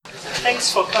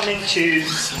Thanks for coming to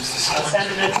our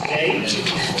seminar today.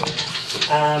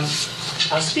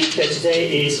 Our speaker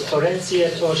today is Florencia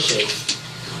Torche.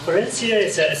 Florencia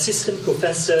is an assistant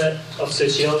professor of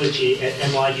sociology at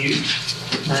NYU,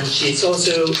 and she's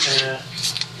also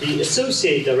the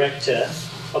associate director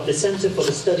of the Center for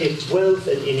the Study of Wealth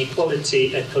and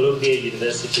Inequality at Columbia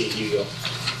University in New York.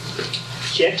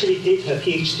 She actually did her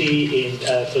PhD in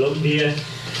Columbia,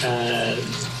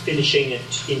 finishing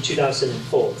it in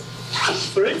 2004.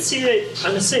 Florencia,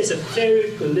 I must say, is a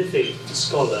very prolific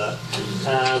scholar.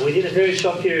 Within a very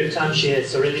short period of time, she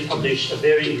has already published a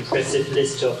very impressive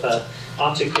list of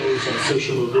articles on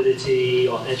social mobility,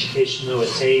 on educational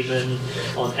attainment,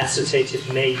 on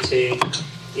associative mating,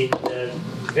 in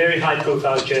very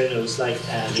high-profile journals like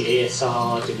the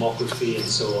ASR, Demography, and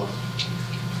so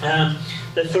on.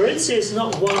 But Florencia is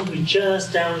not one who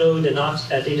just download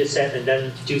a data set and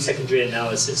then do secondary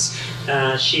analysis.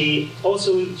 She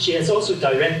has also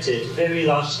directed a very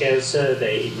large-scale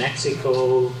survey in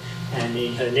Mexico and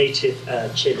in her native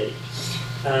Chile.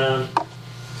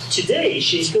 Today,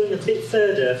 she's going a bit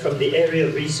further from the area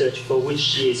of research for which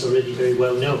she is already very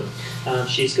well known.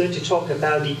 She's going to talk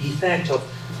about the effect of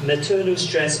maternal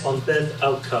stress on birth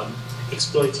outcome,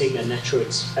 exploiting a natural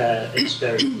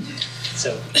experiment.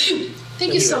 So.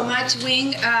 Thank you so much,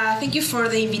 Wing. Thank you for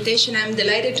the invitation. I'm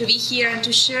delighted to be here and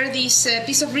to share this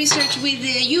piece of research with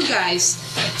you guys.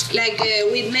 Like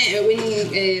Wing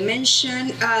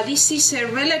mentioned, this is a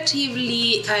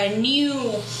relatively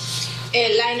new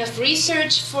line of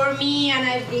research for me, and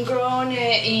I've grown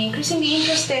increasingly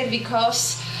interested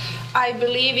because I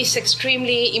believe it's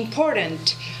extremely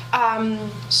important.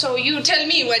 So you tell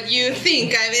me what you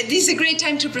think. This is a great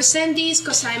time to present this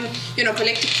because I'm,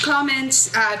 collecting comments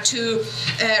to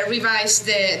revise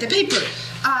the paper.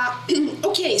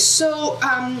 Okay, so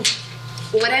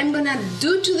what I'm gonna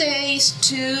do today is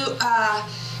to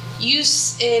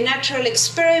use a natural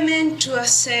experiment to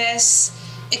assess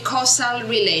a causal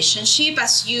relationship.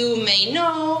 As you may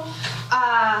know,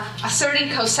 asserting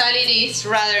causality is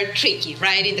rather tricky,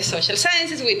 right? In the social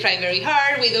sciences, we try very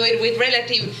hard. We do it with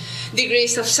relative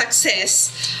degrees of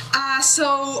success.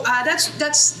 So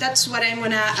that's what I'm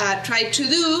gonna try to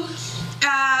do.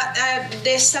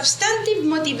 The substantive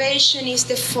motivation is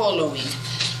the following.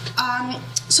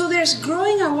 So there's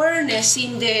growing awareness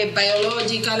in the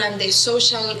biological and the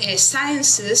social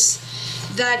sciences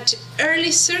that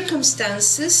early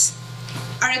circumstances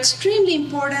are extremely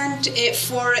important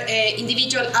for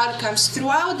individual outcomes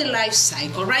throughout the life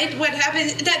cycle, right? What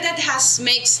happens, that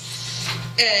makes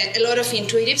a lot of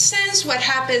intuitive sense. What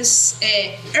happens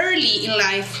early in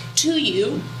life to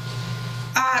you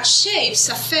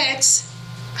affects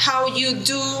how you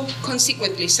do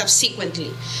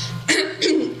subsequently.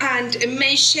 And it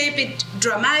may shape it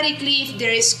dramatically if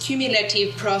there is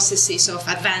cumulative processes of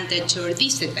advantage or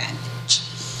disadvantage.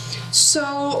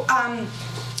 So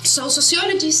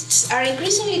sociologists are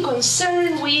increasingly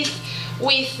concerned with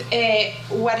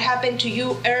what happened to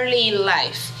you early in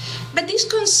life. But this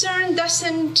concern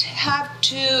doesn't have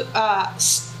to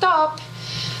stop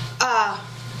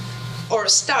or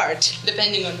start,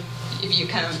 depending on if you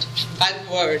count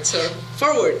backwards or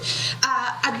forward,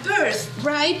 at birth,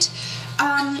 right?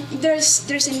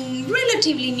 There's a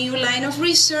relatively new line of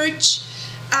research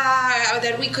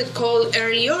that we could call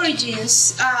early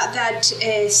origins that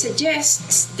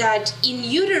suggests that in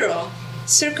utero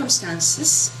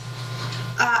circumstances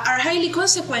are highly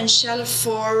consequential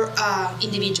for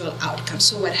individual outcomes.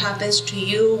 So what happens to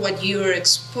you, what you're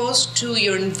exposed to,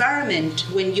 your environment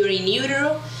when you're in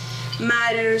utero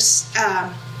matters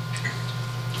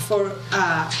for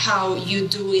how you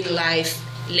do in life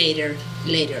later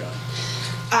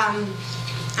on.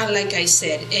 And like I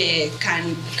said,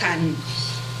 can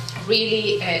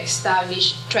really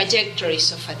establish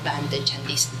trajectories of advantage and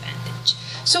disadvantage.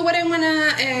 So what I'm going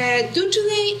to do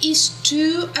today is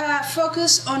to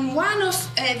focus on one of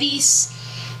these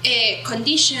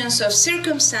conditions of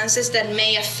circumstances that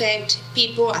may affect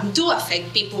people and do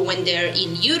affect people when they're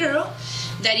in utero,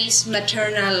 that is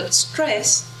maternal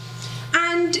stress.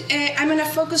 And I'm going to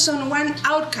focus on one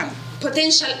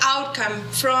potential outcome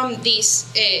from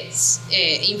this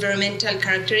environmental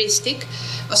characteristic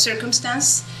or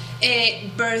circumstance,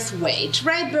 birth weight,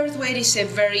 right? Birth weight is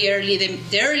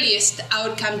the earliest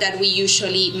outcome that we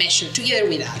usually measure together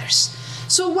with others.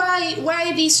 So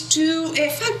why these two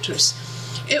factors?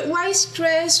 Why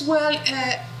stress? Well,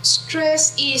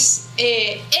 stress is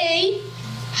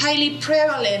highly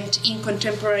prevalent in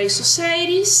contemporary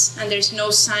societies, and there's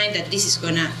no sign that this is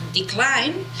going to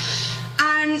decline.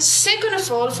 And second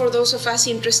of all, for those of us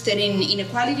interested in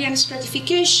inequality and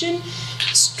stratification,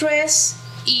 stress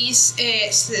is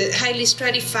highly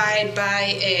stratified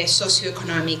by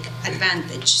socioeconomic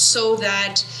advantage, so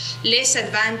that less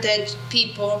advantaged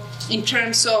people in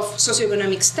terms of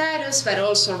socioeconomic status, but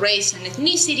also race and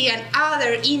ethnicity and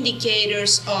other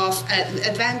indicators of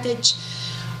advantage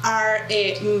are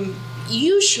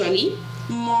usually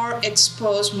more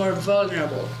exposed, more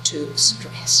vulnerable to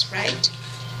stress, right?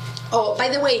 Oh, by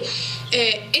the way,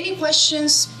 any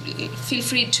questions, feel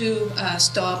free to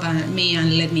stop me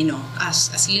and let me know,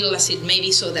 as little as it may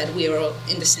be, so that we are all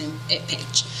in the same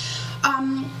page.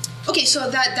 Okay, so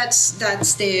that's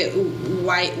the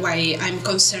why I'm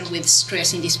concerned with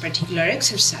stress in this particular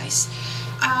exercise.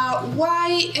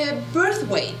 Why birth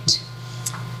weight?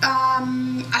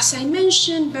 As I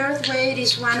mentioned, birth weight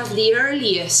is one of the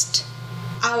earliest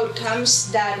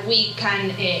outcomes that we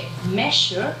can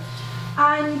measure,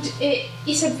 and it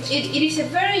is a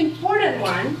very important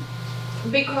one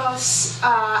because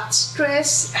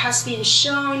stress has been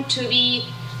shown to be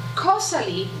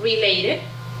causally related,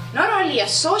 not only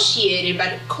associated,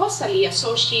 but causally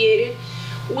associated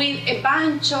with a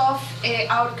bunch of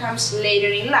outcomes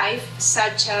later in life,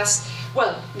 such as,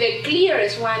 well, the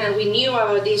clearest one, and we knew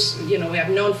about this, we have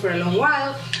known for a long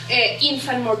while,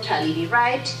 infant mortality,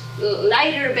 right?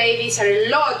 Lighter babies are a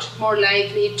lot more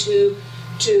likely to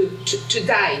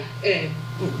die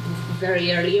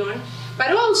very early on,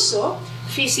 but also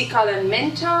physical and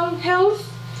mental health,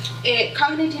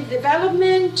 cognitive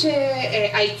development,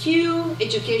 IQ,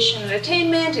 educational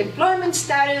attainment, employment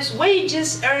status,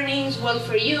 wages, earnings,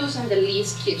 welfare use, and the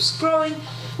list keeps growing.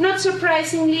 Not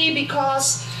surprisingly,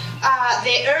 because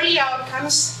the early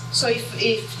outcomes, so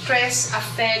if stress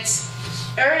affects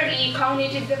early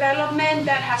cognitive development,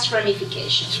 that has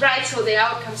ramifications, right? So the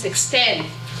outcomes extend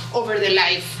over the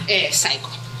life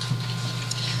cycle.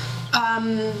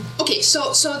 Okay,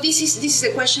 so this is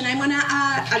the question I'm gonna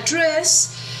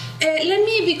address. Let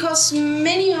me, because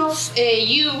many of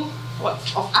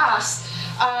of us,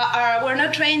 we're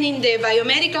not trained in the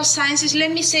biomedical sciences,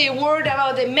 let me say a word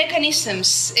about the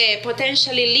mechanisms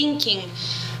potentially linking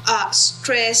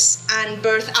stress and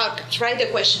birth outcomes, right? The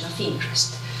question of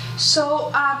interest.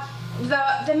 So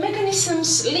the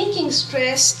mechanisms linking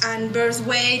stress and birth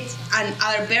weight and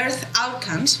other birth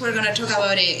outcomes, we're going to talk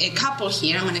about a couple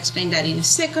here, I'm going to explain that in a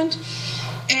second,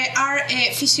 are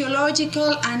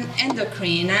physiological and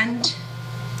endocrine. And,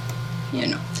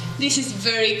 this is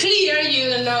very clear, you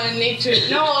don't need to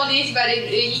know all this, but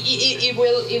it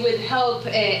will help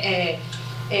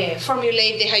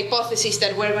formulate the hypothesis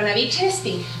that we're going to be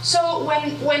testing. So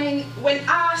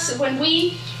when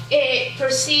we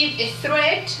perceive a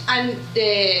threat and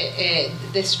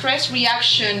the stress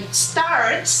reaction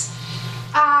starts,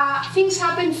 things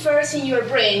happen first in your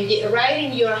brain, right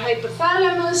in your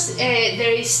hypothalamus.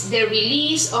 There is the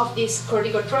release of this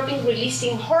corticotropin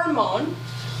releasing hormone,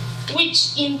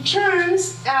 which in turn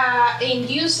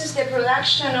induces the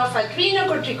production of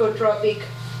adrenocorticotropic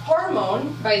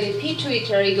hormone by the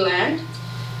pituitary gland,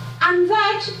 and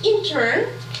that in turn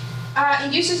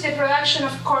induces the production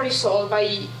of cortisol by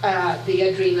the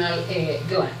adrenal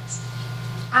glands.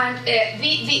 And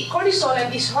the cortisol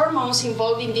and these hormones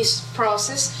involved in this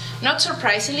process, not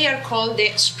surprisingly, are called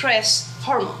the stress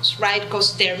hormones, right?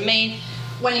 Because their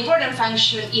one important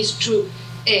function is to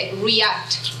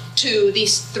react to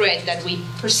this threat that we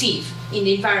perceive in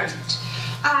the environment.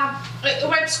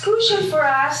 What's crucial for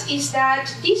us is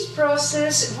that this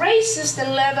process raises the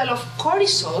level of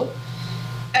cortisol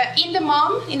in the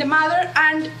mother,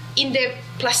 and in the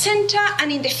placenta,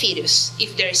 and in the fetus,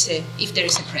 if there is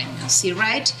a pregnancy,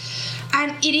 right?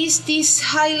 And it is these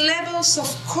high levels of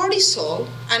cortisol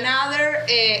and other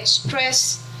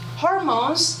stress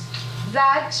hormones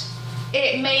that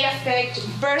may affect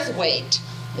birth weight.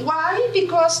 Why?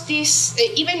 Because this,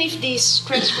 even if this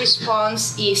stress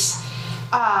response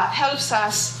helps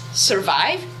us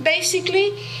survive,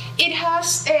 basically, it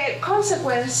has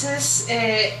consequences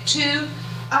to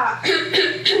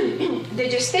the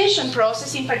gestation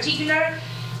process. In particular,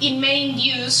 it may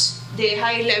induce, the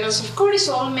high levels of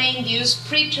cortisol may induce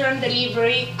preterm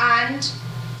delivery and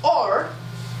or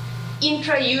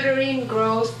intrauterine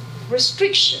growth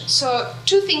restriction. So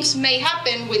two things may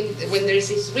happen when there is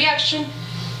this reaction.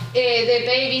 The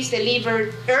baby is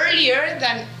delivered earlier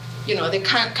than the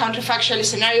counterfactual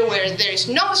scenario where there is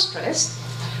no stress,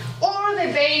 or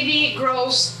the baby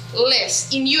grows less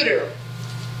in utero.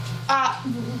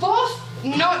 Both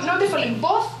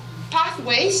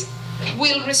pathways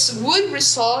would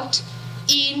result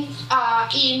in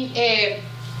a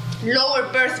lower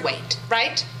birth weight,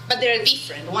 right? But they're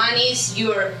different. One is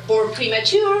you're born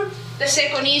premature. The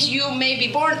second is you may be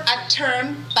born at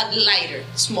term, but lighter,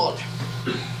 smaller.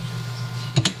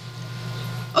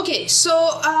 Okay,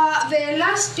 so the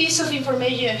last piece of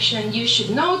information you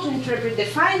should know to interpret the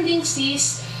findings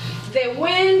is that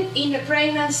when in a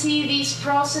pregnancy, this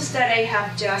process that I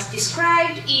have just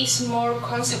described is more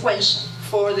consequential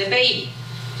for the baby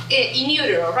in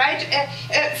utero, right?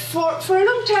 For a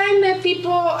long time,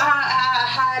 people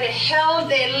had held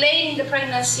the late in the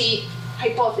pregnancy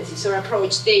hypothesis or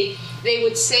approach. They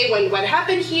would say, well, what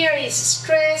happened here is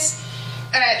stress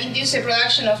induce the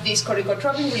production of this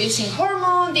corticotropin-releasing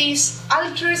hormone. This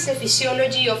alters the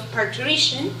physiology of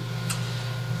parturition,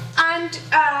 and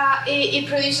it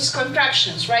produces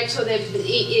contractions, right? So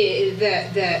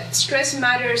the stress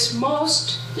matters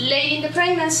most late in the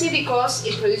pregnancy because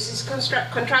it produces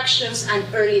contractions and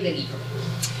early delivery.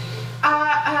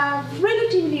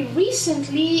 Relatively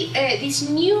recently, this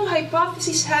new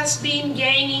hypothesis has been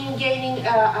gaining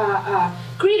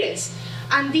credence,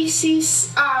 and this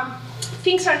is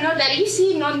things are not that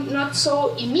easy, not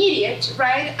so immediate,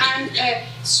 right? And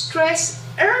stress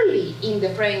early in the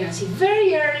pregnancy,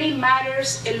 very early,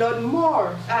 matters a lot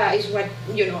more. Is what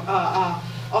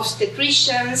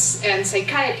obstetricians and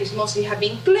psychiatrists mostly have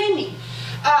been claiming.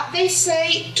 They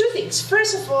say two things.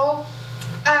 First of all,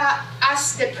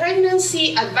 as the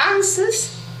pregnancy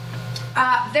advances,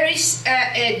 there is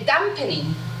a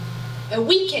dampening, a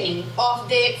weakening of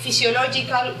the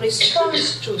physiological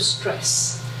response to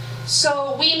stress.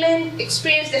 So women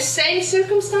experience the same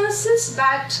circumstances,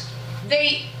 but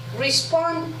they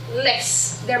respond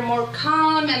less. They're more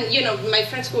calm, and my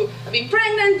friends who have been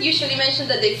pregnant usually mention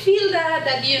that they feel that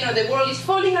the world is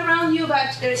falling around you,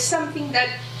 but there is something that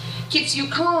keeps you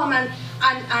calm, and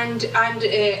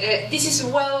this is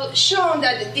well shown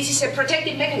that this is a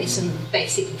protective mechanism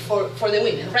basically for the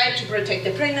women, right, to protect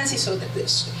the pregnancy, so that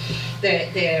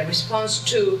the response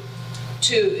to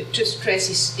stress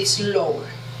is lower.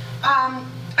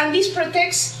 And this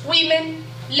protects women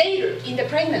later in the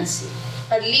pregnancy,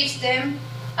 but leaves them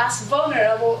as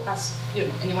vulnerable as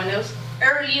anyone else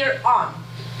earlier on.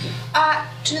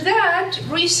 To that,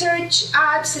 research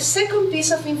adds a second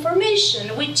piece of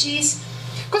information, which is,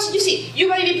 because you see, you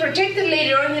might be protected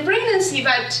later on in the pregnancy,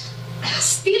 but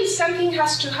still something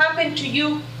has to happen to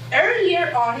you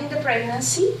earlier on in the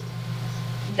pregnancy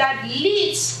that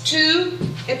leads to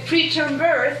a preterm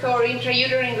birth or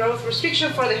intrauterine growth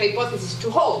restriction for the hypothesis to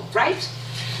hold, right?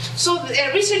 So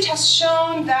research has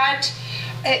shown that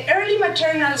early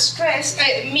maternal stress,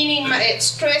 meaning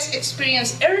stress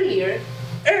experienced very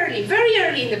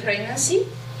early in the pregnancy,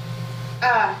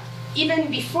 even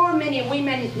before many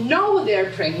women know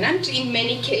they're pregnant, in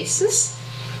many cases,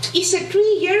 is a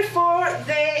trigger for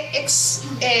the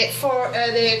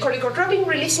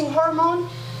corticotropin-releasing hormone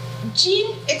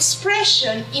gene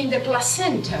expression in the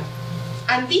placenta,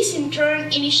 and this in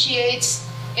turn initiates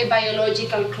a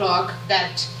biological clock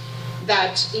that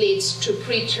leads to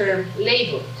preterm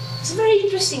labor. It's very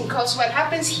interesting because what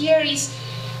happens here is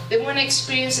the woman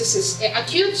experiences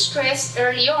acute stress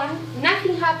early on,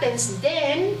 nothing happens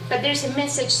then, but there's a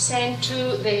message sent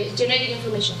to the genetic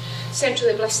information sent to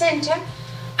the placenta,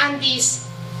 and this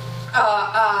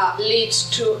leads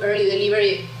to early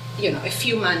delivery a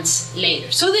few months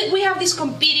later. So that we have this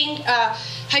competing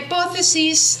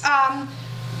hypothesis.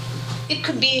 It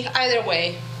could be either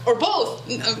way or both.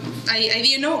 I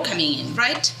didn't know coming in,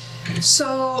 right?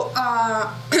 So,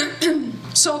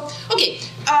 okay.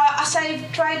 As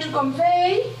I've tried to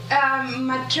convey,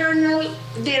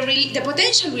 the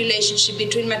potential relationship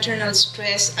between maternal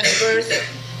stress and birth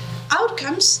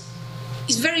outcomes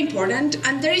is very important,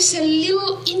 and there is a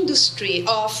little industry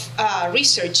of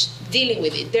research dealing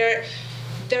with it. There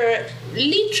are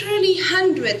literally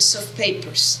hundreds of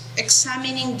papers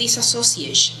examining this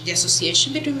association, the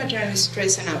association between maternal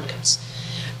stress and outcomes.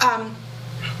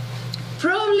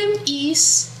 Problem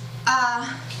is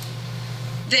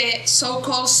the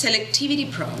so-called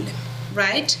selectivity problem,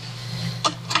 right?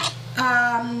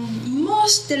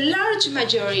 The large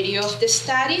majority of the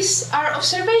studies are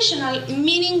observational,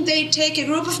 meaning they take a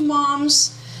group of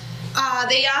moms,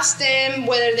 they ask them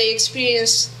whether they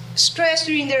experience stress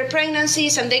during their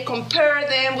pregnancies, and they compare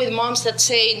them with moms that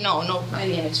say, no, I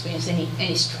didn't experience any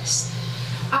stress.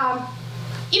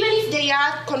 Even if they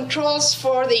add controls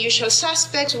for the usual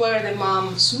suspects, where the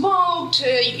mom smoked,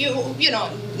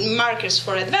 markers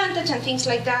for advantage and things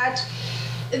like that,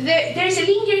 there is a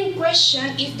lingering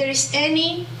question if there is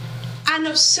any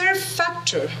unobserved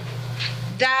factor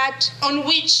on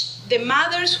which the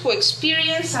mothers who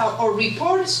experience or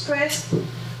report stress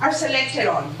are selected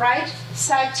on, right?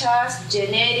 Such as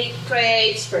genetic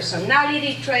traits,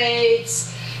 personality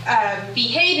traits,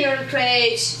 behavioral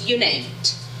traits, you name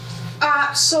it.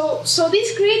 So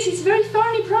this creates this very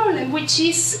thorny problem, which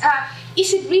is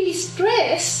is it really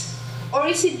stress, or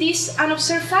is it this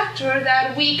unobserved factor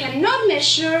that we cannot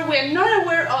measure, we're not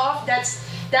aware of, that's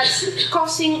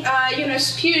causing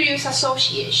spurious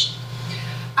association?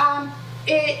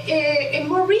 A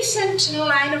more recent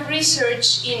line of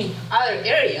research in other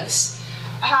areas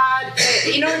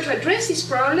in order to address these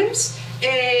problems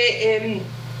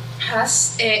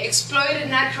has exploited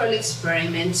natural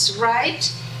experiments,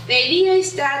 right? The idea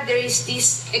is that there is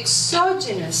this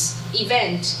exogenous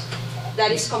event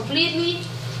that is completely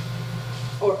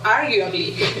or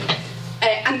arguably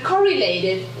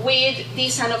uncorrelated with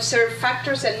these unobserved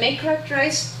factors that may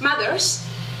characterize mothers,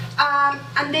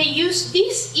 and they use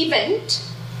this event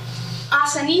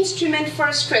as an instrument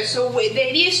for stress. So the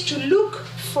idea is to look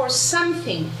for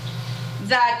something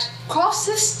that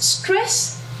causes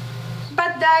stress,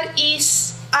 but that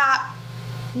is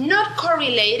not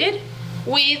correlated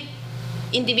with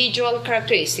individual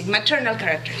characteristics, maternal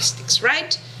characteristics,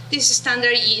 right? This is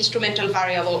standard instrumental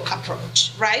variable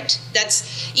approach, right?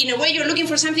 That's, in a way, you're looking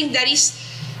for something that is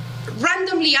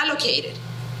randomly allocated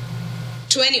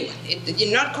to anyone.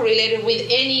 You're not correlated with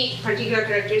any particular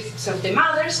characteristics of the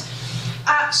mothers,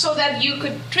 so that you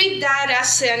could treat that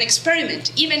as an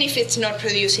experiment, even if it's not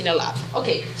produced in a lab.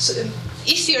 Okay, so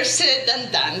easier said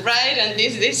than done, right? And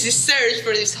this is search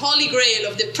for this holy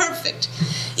grail of the perfect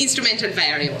instrumental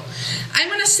variable. I'm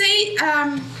gonna say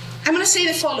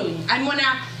the following. I'm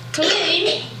gonna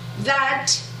claim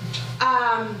that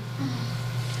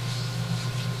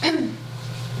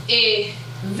a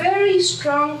very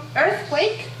strong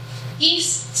earthquake is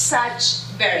such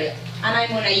variable. And I'm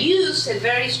going to use a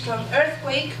very strong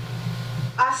earthquake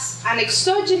as an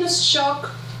exogenous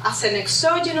shock, as an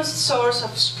exogenous source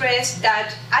of stress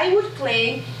that I would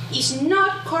claim is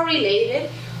not correlated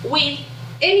with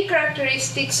any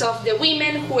characteristics of the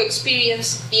women who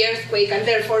experience the earthquake and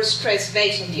therefore stress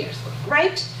based on the earthquake,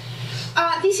 right?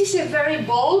 This is a very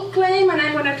bold claim, and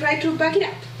I'm going to try to back it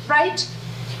up, right?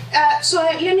 So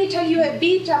let me tell you a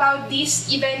bit about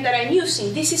this event that I'm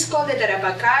using. This is called the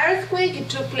Tarapacá earthquake. It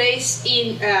took place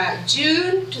in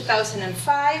June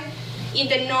 2005 in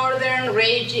the northern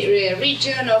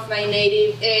region of my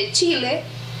native Chile,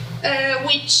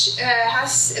 which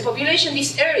has a population,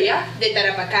 this area, the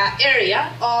Tarapacá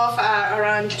area, of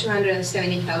around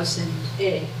 270,000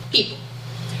 people,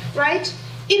 right?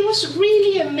 It was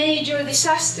really a major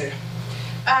disaster.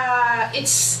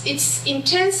 Its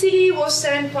intensity was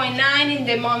 7.9 in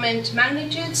the moment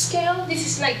magnitude scale. This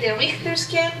is like the Richter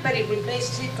scale, but it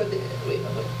replaces it because the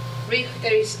Richter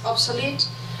is obsolete.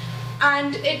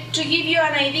 And to give you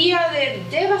an idea,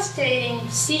 the devastating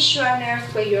Sichuan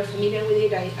earthquake, you're familiar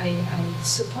with it, I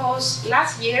suppose,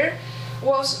 last year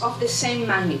was of the same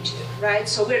magnitude, right?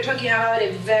 So we're talking about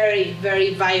a very,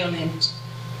 very violent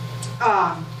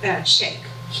shake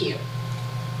here.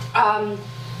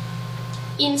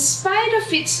 In spite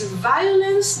of its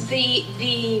violence,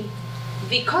 the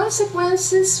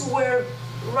consequences were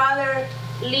rather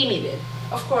limited.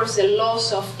 Of course, the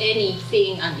loss of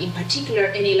anything, and in particular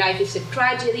any life, is a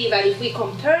tragedy, but if we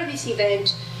compare this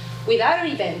event with other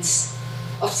events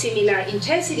of similar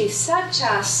intensity, such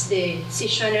as the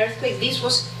Sichuan earthquake, this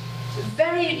was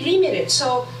very limited.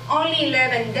 So only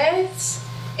 11 deaths,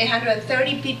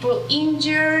 130 people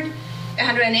injured,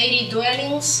 180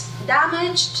 dwellings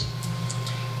damaged.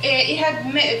 It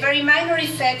had very minor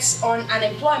effects on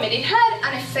unemployment. It had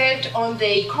an effect on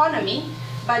the economy,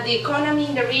 but the economy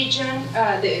in the region,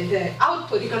 the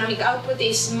economic output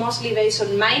is mostly based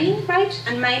on mining, right?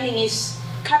 And mining is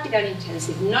capital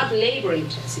intensive, not labor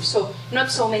intensive, so not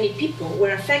so many people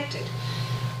were affected.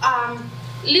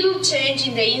 Little change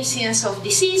in the incidence of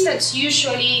disease that's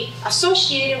usually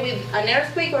associated with an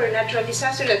earthquake or a natural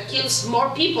disaster that kills more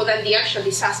people than the actual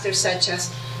disasters, such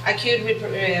as acute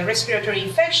respiratory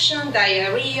infection,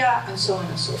 diarrhea, and so on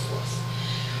and so forth.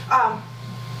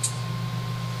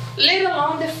 Let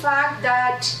alone the fact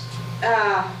that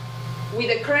with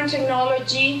the current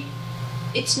technology,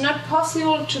 it's not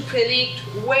possible to predict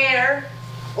where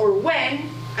or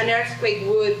when an earthquake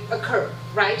would occur,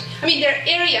 right? I mean, there are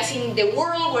areas in the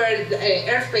world where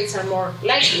earthquakes are more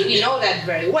likely. We know that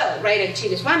very well, right? And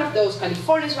Chile is one of those,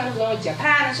 California is one of those,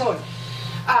 Japan, and so on.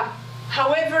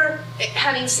 However,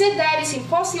 having said that, it's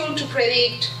impossible to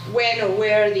predict when or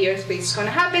where the earthquake is going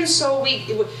to happen, so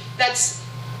that's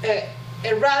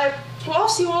a rather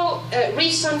plausible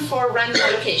reason for random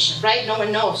allocation, right? No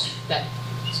one knows that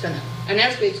an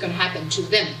earthquake is going to happen to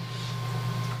them.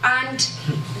 And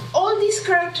all these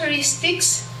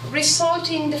characteristics result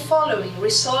in the following,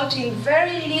 result in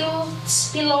very little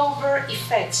spillover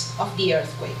effects of the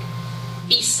earthquake,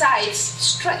 besides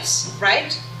stress,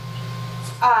 right?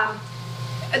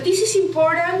 This is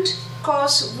important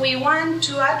because we want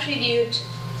to attribute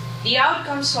the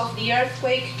outcomes of the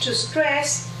earthquake to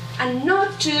stress and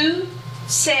not to,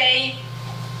 say,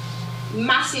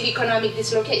 massive economic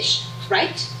dislocation,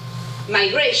 right?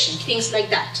 Migration, things like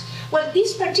that. Well,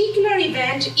 this particular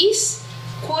event is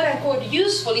quote-unquote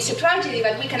useful. It's a tragedy,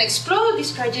 but we can explore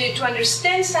this tragedy to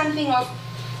understand something of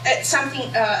to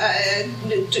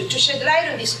shed light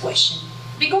on this question.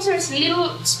 Because there's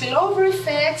little spillover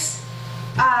effects,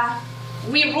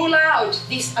 we rule out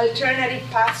these alternative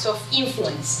paths of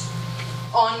influence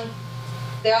on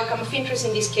the outcome of interest,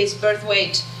 in this case, birth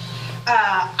weight,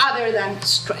 other than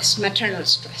stress, maternal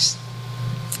stress.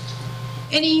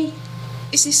 Is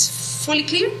this fully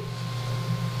clear?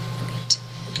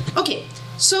 Okay.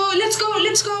 So let's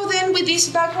go then with this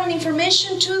background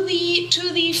information to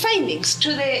the findings.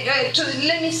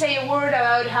 Let me say a word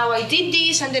about how I did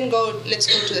this, and then let's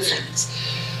go to the findings.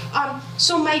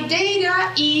 So my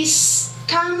data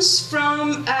comes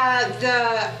from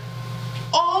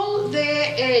all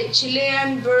the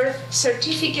Chilean birth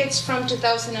certificates from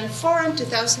 2004 and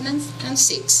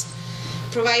 2006,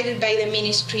 provided by the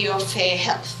Ministry of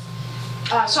Health.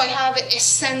 So I have a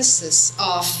census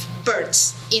of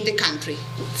births in the country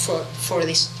for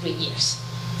these 3 years.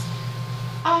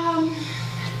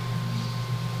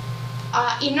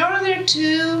 In order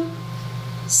to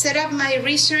set up my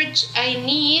research, I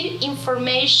need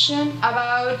information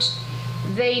about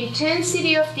the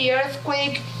intensity of the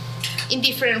earthquake in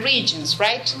different regions,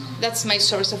 right? That's my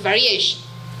source of variation.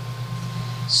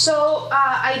 So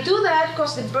I do that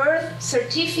because the birth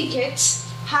certificates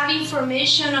have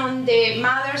information on the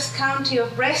mother's county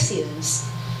of residence.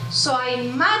 So I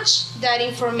match that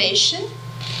information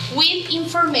with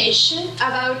information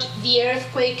about the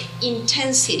earthquake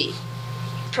intensity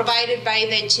provided by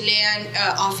the Chilean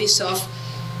Office of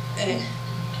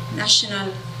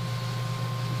National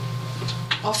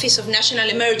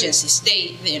Emergencies.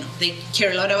 They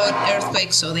care a lot about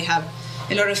earthquakes, so they have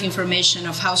a lot of information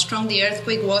of how strong the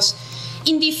earthquake was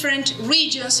in different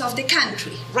regions of the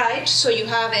country, right? So you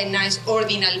have a nice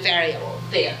ordinal variable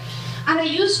there. And I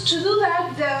used to do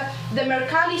that the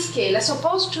Mercalli scale, as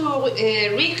opposed to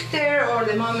Richter or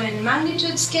the moment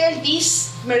magnitude scale.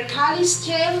 This Mercalli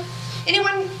scale,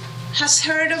 anyone has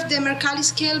heard of the Mercalli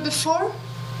scale before?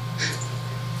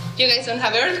 You guys don't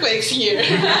have earthquakes here.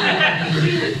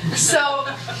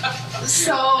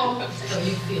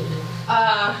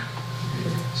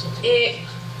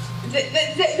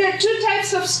 There are two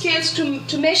types of scales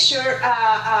to measure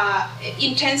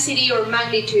intensity or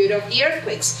magnitude of the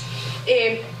earthquakes.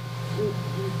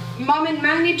 Moment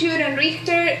magnitude and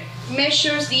Richter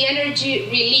measures the energy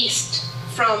released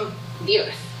from the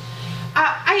Earth.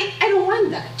 I don't want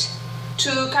that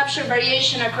to capture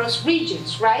variation across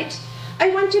regions, right? I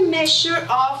want a measure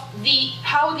of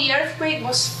how the earthquake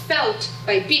was felt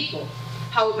by people,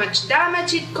 how much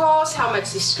damage it caused, how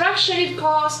much destruction it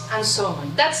caused, and so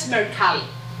on. That's Mercalli.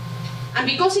 And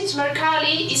because it's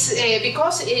Mercalli,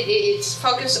 because it's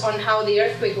focused on how the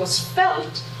earthquake was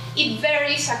felt, it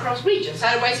varies across regions.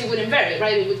 Otherwise, it wouldn't vary,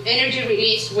 right? It would energy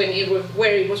released where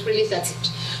it was released. That's it.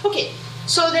 Okay.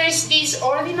 So there's this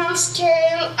ordinal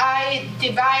scale. I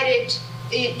divided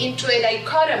it into a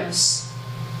dichotomous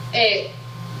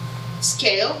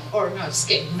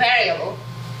variable,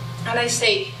 and I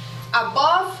say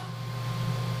above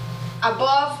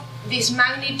this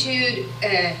magnitude,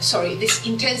 this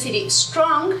intensity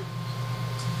strong,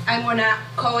 I'm gonna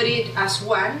code it as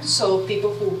 1, so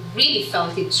people who really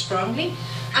felt it strongly.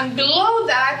 And below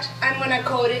that, I'm gonna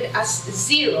code it as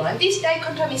 0. And this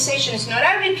dichotomization is not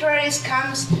arbitrary, it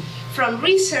comes from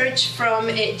research from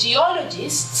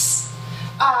geologists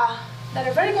that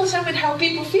are very concerned with how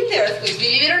people feel the earthquakes,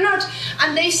 believe it or not.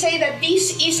 And they say that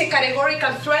this is a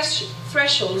categorical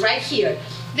threshold right here.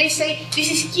 They say this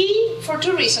is key for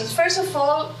 2 reasons. First of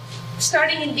all,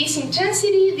 starting in this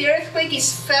intensity, the earthquake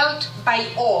is felt by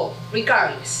all,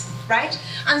 regardless, right?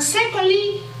 And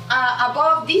secondly,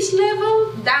 above this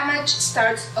level, damage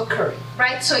starts occurring,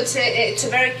 right? So it's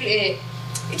a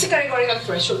categorical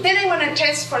threshold. Then I want to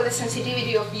test for the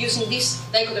sensitivity of using this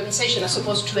dichotomization as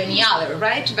opposed to any other,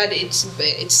 right? But it's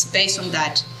based on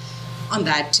that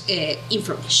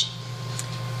information.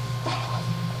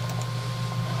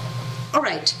 All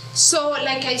right. So,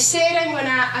 like I said,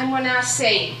 I'm gonna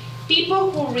say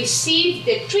people who receive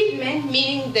the treatment,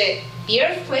 meaning the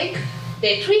earthquake,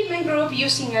 the treatment group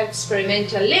using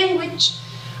experimental language,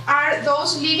 are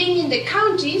those living in the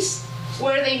counties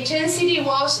where the intensity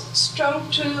was strong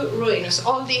to ruinous.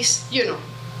 All these,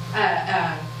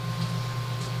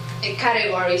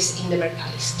 categories in the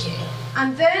Mercalli scale.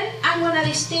 And then I'm going to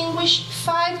distinguish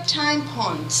 5 time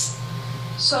points.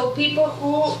 So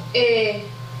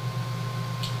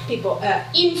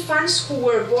infants who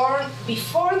were born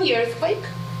before the earthquake.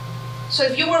 So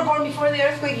if you were born before the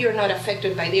earthquake, you're not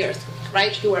affected by the earthquake,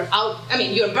 right? You are out. I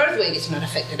mean, your birth weight is not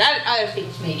affected. Other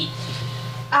things maybe.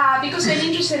 Because I'm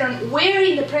interested on when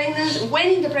in the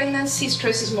pregnancy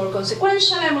stress is more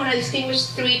consequential. I'm going to distinguish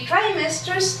 3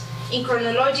 trimesters in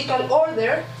chronological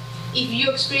order. If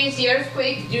you experience the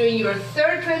earthquake during your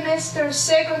 3rd trimester,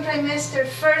 2nd trimester,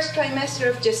 1st trimester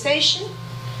of gestation,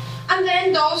 and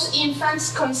then those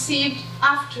infants conceived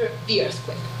after the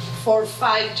earthquake for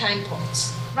 5 time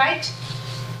points, right?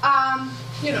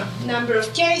 Number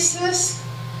of cases,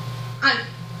 and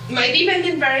my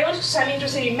dependent variables, because I'm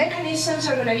interested in mechanisms,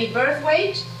 are going to be birth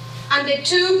weight and the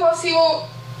 2 possible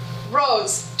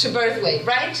roads to birth weight,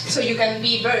 right? So you can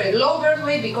be very low birth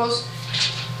weight because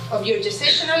of your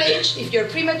gestational age, if you're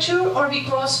premature, or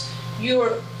because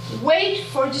your weight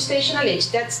for gestational age,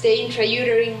 that's the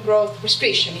intrauterine growth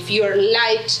restriction. If you're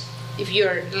light,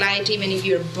 even if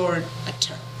you're born at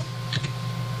term.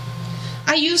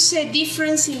 I use a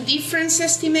difference in difference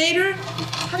estimator.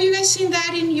 Have you guys seen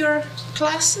that in your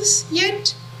classes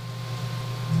yet?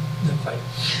 Not quite.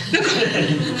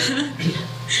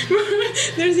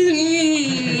 There's this,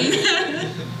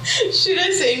 should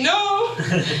I say no?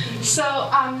 So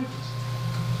I'm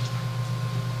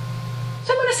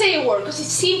going to say a word because it's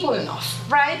simple enough,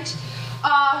 right?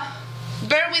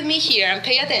 Bear with me here and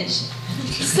pay attention.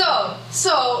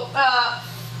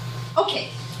 Okay.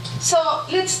 So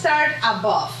let's start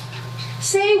above.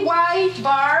 Say y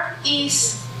bar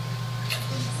is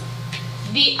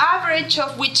the average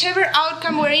of whichever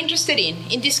outcome we're interested in.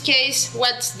 In this case,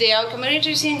 what's the outcome we're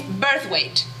interested in? Birth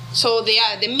weight. So the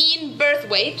mean birth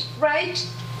weight, right?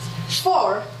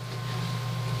 4.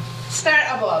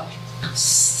 Start above.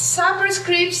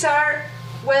 Superscripts are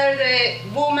where the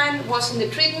woman was in the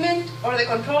treatment or the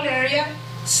control area.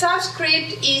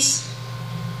 Subscript is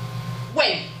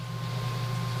when.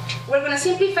 We're going to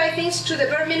simplify things to the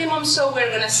bare minimum, so we're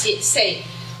going to say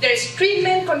there's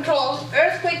treatment, control,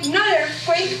 earthquake, not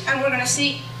earthquake, and we're going to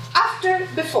see after,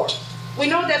 before. We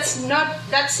know that's not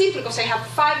that simple because I have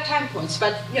 5 time points,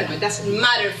 but it doesn't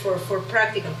matter for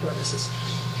practical purposes.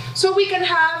 So we can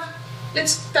have,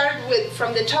 let's start with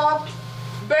from the top,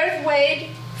 birth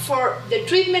weight for the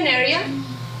treatment area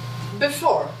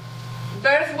before,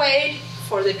 birth weight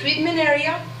for the treatment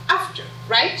area after,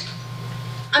 right?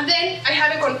 And then I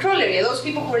have a control area, those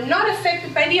people who were not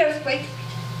affected by the earthquake,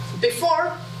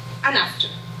 before and after.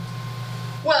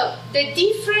 Well, the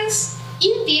difference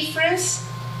in difference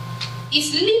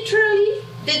is literally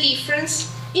the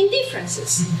difference in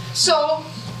differences. So,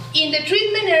 in the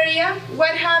treatment area,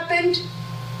 what happened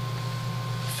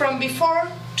from before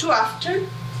to after,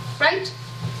 right?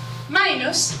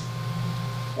 Minus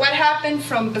what happened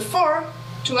from before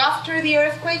to after the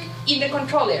earthquake in the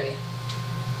control area.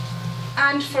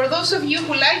 And for those of you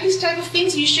who like this type of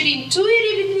things, you should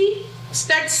intuitively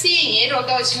start seeing it,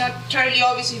 although it's not entirely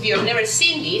obvious if you have never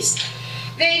seen this.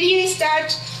 The idea is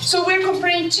that, so we're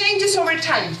comparing changes over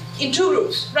time in 2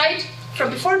 groups, right? From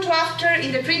before to after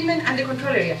in the treatment and the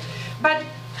control area. But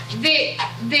the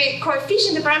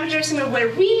coefficient, the parameter estimate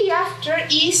we're really after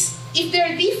is if there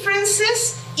are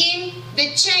differences in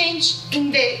the change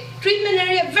in the treatment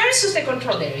area versus the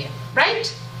control area,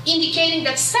 right? Indicating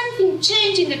that something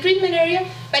changed in the treatment area,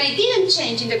 but it didn't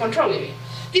change in the control area.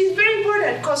 This is very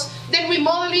important because then we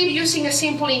model it using a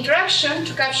simple interaction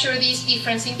to capture these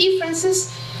difference in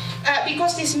differences,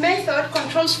 because this method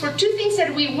controls for 2 things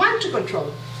that we want to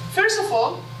control. First of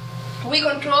all, we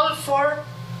control for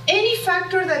any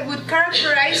factor that would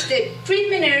characterize the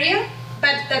treatment area,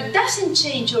 but that doesn't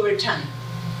change over time.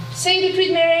 Say the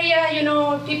treatment area,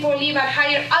 people live at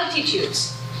higher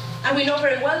altitudes. And we know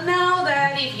very well now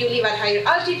that if you live at higher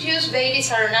altitudes,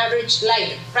 babies are on average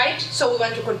lighter, right? So we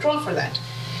want to control for that.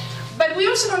 But we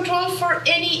also control for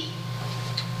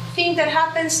anything that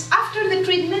happens after the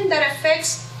treatment that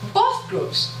affects both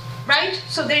groups, right?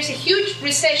 So there's a huge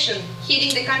recession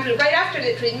hitting the country right after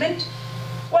the treatment.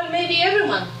 Well, maybe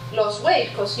everyone lost weight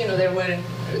because there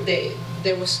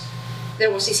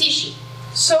was this issue.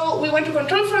 So we want to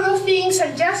control for those things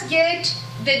and just get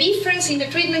the difference in the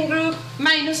treatment group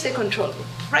minus the control group,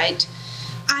 right?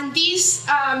 And this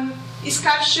is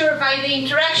captured by the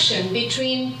interaction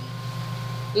between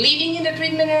living in the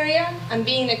treatment area and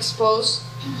being exposed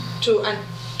to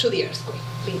the earthquake,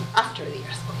 being after the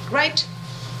earthquake, right?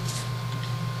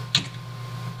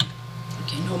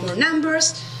 Okay, no more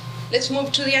numbers. Let's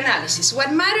move to the analysis.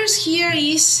 What matters here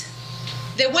is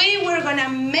the way we're going to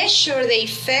measure the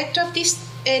effect of this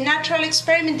natural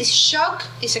experiment, this shock,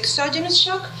 this exogenous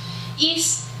shock,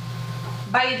 is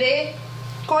by the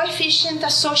coefficient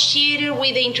associated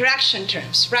with the interaction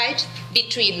terms, right?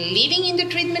 Between living in the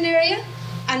treatment area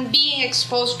and being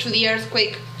exposed to the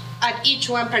earthquake at each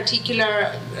one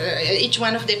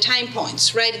of the time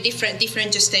points, right? Different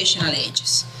gestational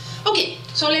ages. Okay,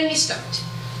 so let me start.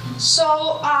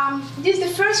 So this is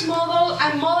the first model.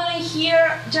 I'm modeling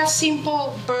here just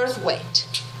simple birth weight.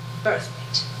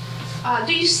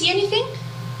 Do you see anything?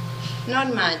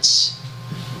 Not much.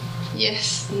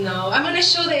 Yes, no. I'm going to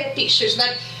show the pictures,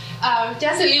 but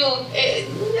just a little,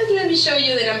 just let me show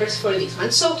you the numbers for this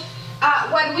one. So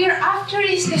what we're after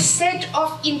is the set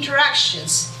of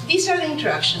interactions. These are the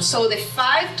interactions. So the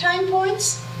 5 time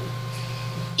points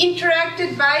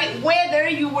interacted by whether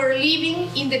you were living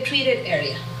in the treated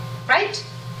area, right?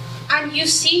 And you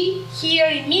see here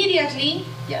immediately,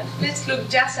 let's look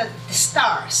just at the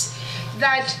stars,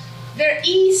 that there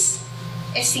is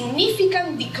a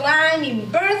significant decline in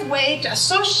birth weight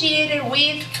associated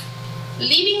with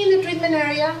living in the treatment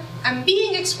area and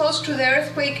being exposed to the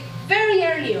earthquake very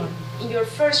early on in your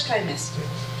first trimester.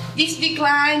 This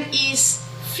decline is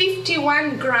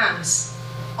 51 grams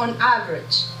on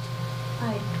average.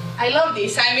 I love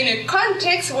this. I'm in a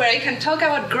context where I can talk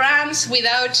about grams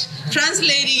without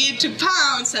translating it to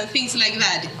pounds and things like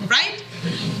that, right?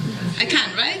 I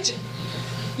can, right?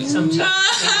 Sometimes.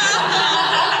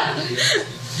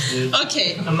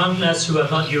 Okay. Among us who are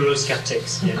not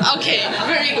Eurosceptics. Yeah. Okay,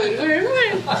 very good. Very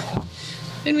good.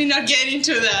 Let me not get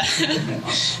into that.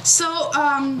 So,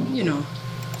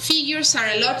 figures are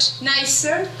a lot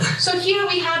nicer. So here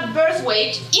we have birth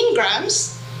weight in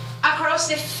grams across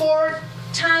the 5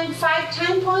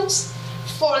 time points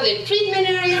for the treatment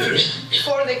area,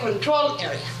 for the control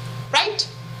area, right?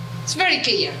 It's very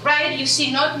clear, right? You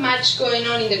see not much going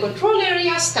on in the control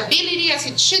area, stability as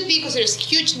it should be because there's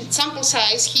huge sample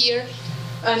size here,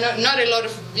 not a lot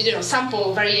of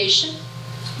sample variation.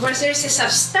 Whereas there's a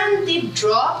substantive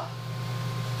drop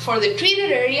for the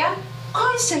treated area,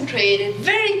 concentrated,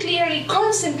 very clearly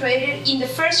concentrated in the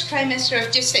first trimester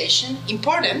of gestation,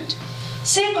 important.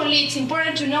 Secondly, it's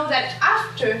important to know that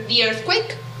after the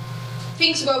earthquake,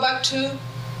 things go back to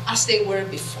as they were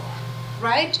before,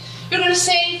 right? You're going to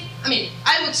say,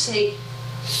 I would say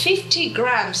 50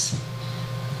 grams.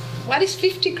 What is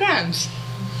 50 grams?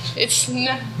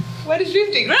 What is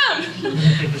 50 grams?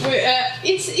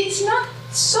 It's not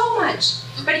so much,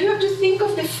 but you have to think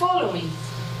of the following.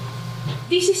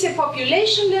 This is a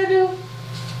population level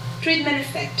treatment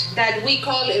effect that we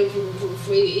call,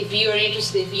 if you're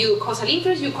interested, if you causal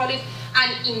interest, you call it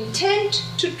an intent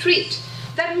to treat.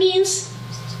 That means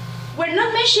we're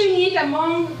not measuring it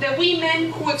among the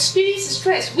women who experience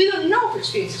stress. We don't know who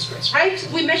experiences stress, right?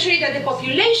 We measure it at the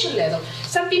population level.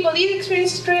 Some people did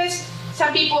experience stress,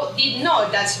 some people did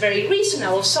not. That's very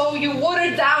reasonable. So you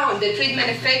water down the treatment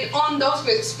effect on those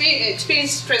who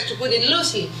experience stress, to put it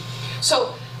loosely.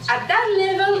 So at that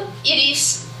level, it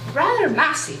is rather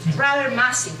massive.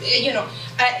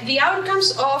 The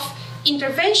outcomes of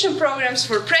intervention programs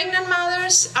for pregnant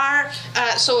mothers are,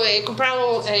 so a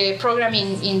comparable program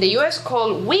in the US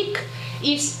called WIC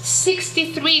is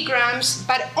 63 grams,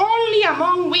 but only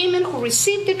among women who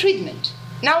receive the treatment.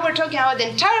 Now we're talking about the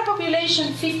entire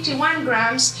population, 51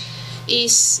 grams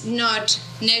is not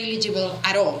negligible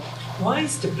at all. Why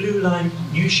is the blue line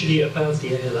usually above the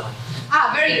yellow line?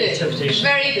 Very good.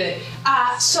 Very good.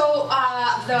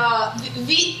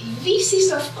 This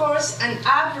is, of course, an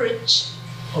average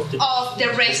of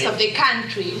the rest of the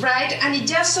country, right? And it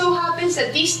just so happens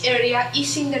that this area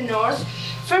is in the north.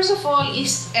 First of all, it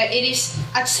is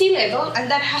at sea level, and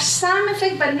that has some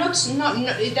effect, but not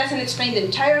it doesn't explain the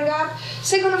entire gap.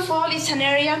 Second of all, it's an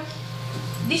area.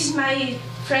 This is my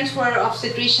friends who are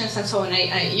obstetricians and so on.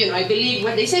 I believe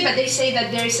what they say, but they say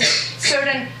that there is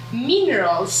certain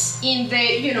minerals in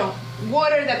the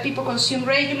water that people consume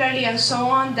regularly and so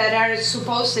on that are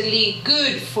supposedly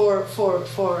good for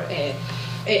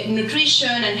nutrition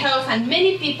and health, and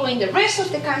many people in the rest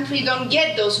of the country don't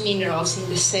get those minerals in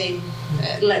the same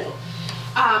level.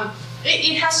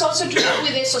 It has also to do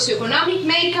with the socioeconomic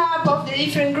makeup of the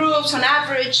different groups. On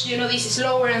average, this is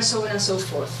lower and so on and so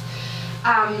forth.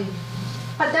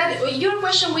 But that your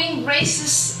question, Wing,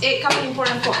 raises a couple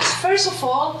important points. First of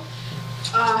all,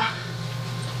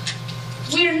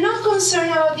 we're not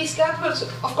concerned about this gap, because,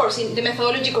 of course, the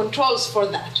methodology controls for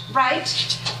that, right?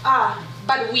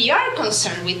 But we are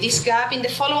concerned with this gap in the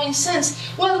following sense.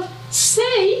 Well,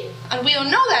 say, and we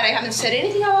don't know that, I haven't said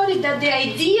anything about it, that the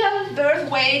ideal birth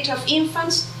weight of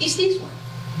infants is this one.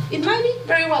 It might be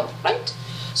very well, right?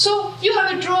 So you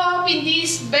have a drop in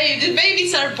these babies. The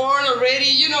babies are born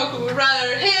already,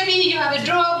 rather heavy. You have a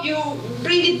drop, you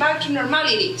bring it back to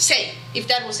normality, say, if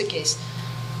that was the case.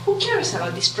 who cares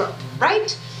about this problem,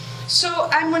 right? So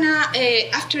I'm gonna,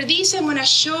 after this, I'm gonna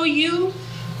show you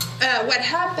what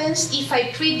happens if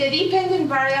I treat the dependent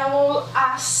variable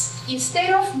as,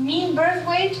 instead of mean birth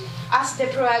weight, as the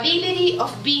probability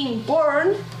of being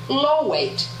born low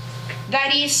weight.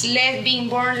 That is, being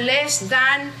born less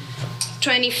than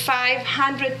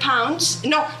 2,500 pounds,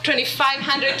 no,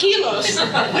 2,500 kilos,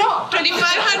 no,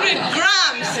 2,500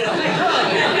 grams,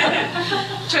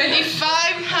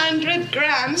 2,500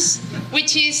 grams,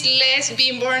 which is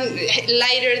being born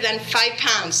lighter than 5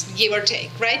 pounds, give or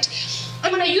take, right?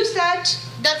 I'm going to use that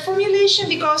formulation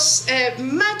because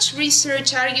much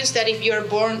research argues that if you're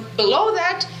born below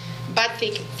that, bad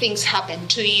things happen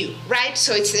to you, right?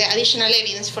 So it's the additional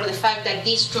evidence for the fact that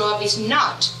this drop is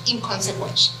not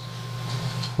inconsequential.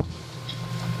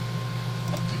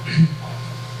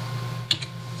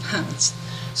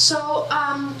 So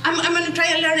I'm going to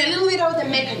try and learn a little bit about the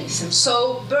mechanism.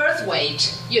 So birth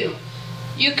weight, you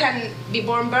can be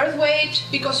born birth weight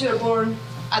because you're born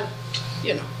at,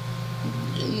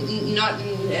 not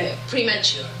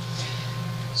premature.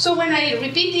 So when I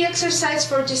repeat the exercise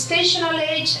for gestational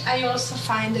age, I also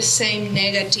find the same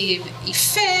negative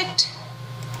effect,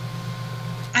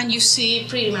 and you see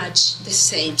pretty much the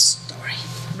same story,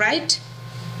 right?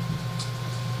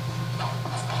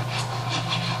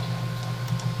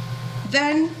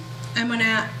 Then I'm going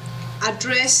to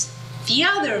address the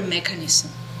other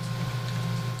mechanism,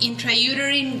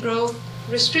 intrauterine growth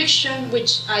restriction,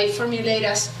 which I formulate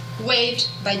as weight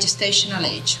by gestational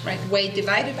age, right? Weight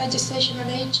divided by gestational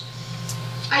age.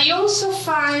 I also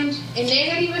find a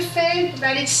negative effect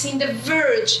that it's in the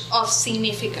verge of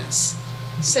significance,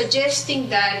 suggesting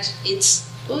that it's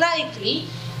likely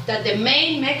that the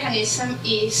main mechanism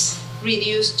is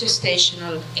reduced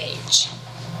gestational age.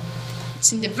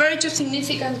 It's in the verge of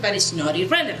significance, but it's not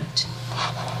irrelevant.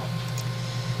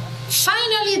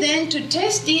 Finally, then, to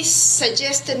test this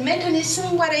suggested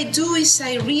mechanism, what I do is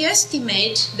I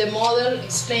re-estimate the model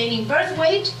explaining birth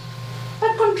weight,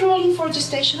 but controlling for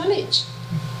gestational age.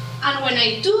 And when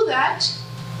I do that,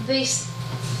 this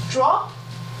drop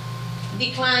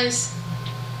declines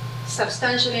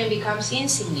substantially and becomes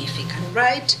insignificant,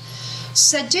 right?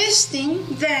 Suggesting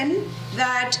then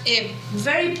that a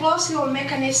very plausible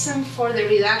mechanism for the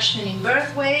reduction in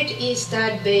birth weight is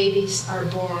that babies are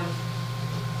born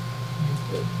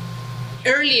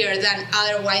earlier than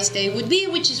otherwise they would be,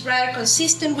 which is rather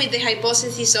consistent with the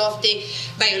hypothesis of the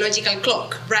biological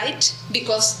clock, right?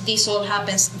 Because this all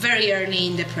happens very early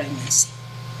in the pregnancy.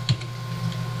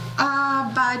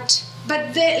 But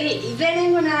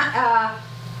then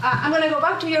I'm gonna go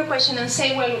back to your question and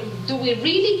say, well, do we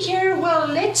really care? Well,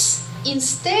 let's,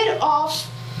 instead of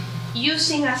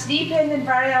using as dependent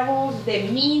variables the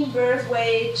mean birth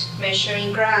weight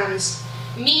measuring grams,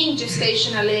 mean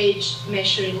gestational age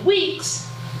measuring weeks,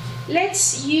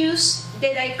 let's use the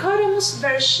dichotomous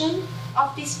version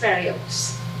of these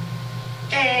variables.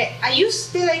 I use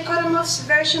the dichotomous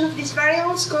version of these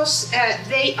variables because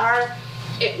they are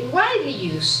widely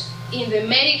used in the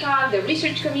medical, the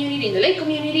research community, in the lay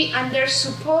community, and they're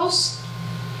supposed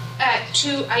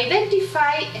to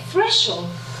identify a threshold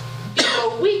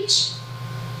below which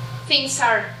things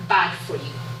are bad for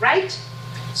you, right?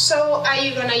 So are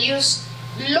you gonna use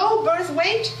low birth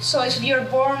weight? So if you're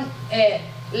born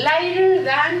lighter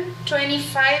than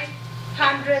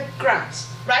 2,500 grams,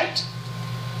 right?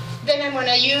 Then I'm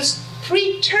gonna use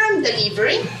preterm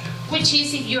delivery, which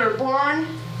is if you're born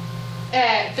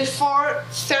before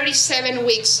 37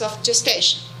 weeks of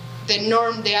gestation. The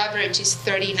norm, the average is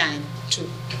 39 to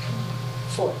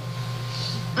 40.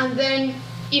 And then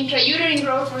intrauterine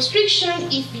growth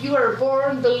restriction if you are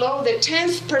born below the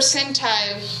 10th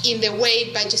percentile in the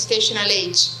weight by gestational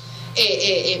age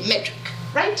metric,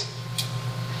 right?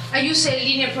 I use a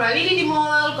linear probability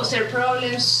model because there are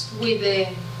problems with the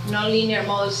nonlinear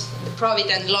models, the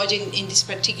probability and logic in this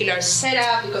particular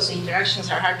setup because the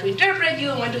interactions are hard to interpret. You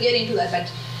don't want to get into that,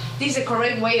 but this is the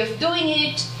correct way of doing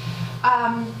it.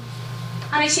 And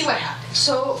I see what happens.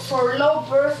 So for low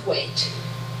birth weight,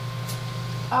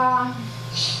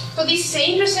 so this is the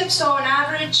intercept. So on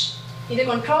average, in the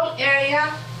control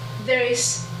area,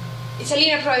 it's a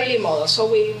linear probability model. So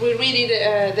we read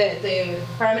it, the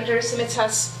parameter estimates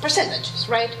as percentages,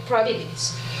 right?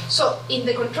 Probabilities. So in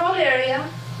the control area,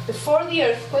 before the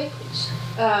earthquake,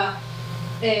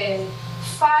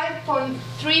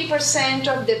 5.3%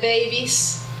 of the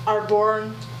babies are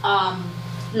born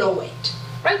low weight,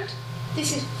 right?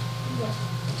 This is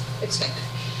expected.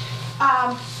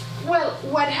 Well,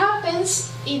 what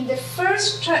happens in the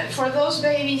first, for those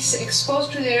babies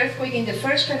exposed to the earthquake in the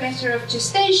first trimester of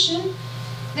gestation,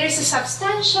 there is a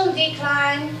substantial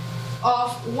decline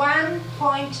of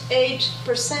 1.8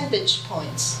 percentage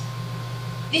points.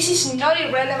 This is not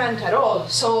irrelevant at all.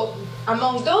 So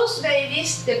among those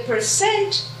babies, the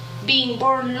percent being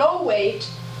born low weight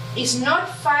is not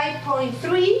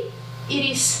 5.3, it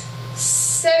is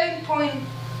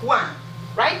 7.1,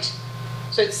 right?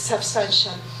 So it's a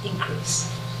substantial increase.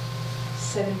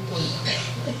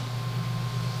 7.1.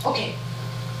 Okay.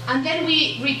 And then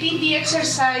we repeat the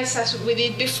exercise as we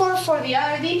did before for the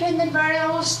other dependent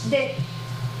variables.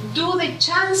 Do the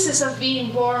chances of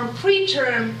being born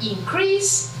preterm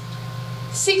increase?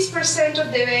 6%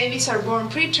 of the babies are born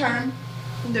preterm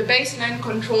in the baseline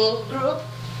control group,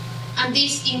 and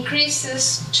this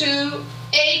increases to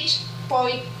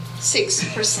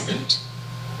 8.6%.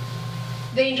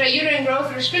 The intrauterine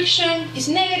growth restriction is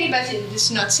negative, but it is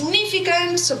not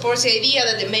significant, supports the idea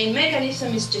that the main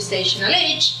mechanism is gestational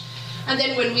age. And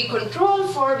then when we control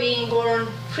for being born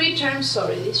preterm,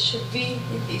 this should be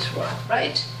in this one,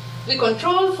 right? We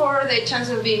control for the chance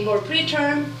of being born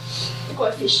preterm, the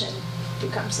coefficient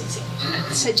becomes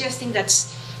insignificant, suggesting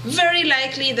that's very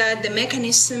likely that the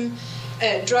mechanism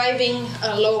driving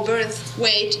a low birth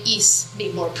weight is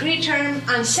being born preterm,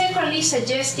 and secondly,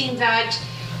 suggesting that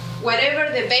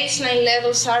whatever the baseline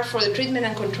levels are for the treatment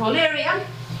and control area,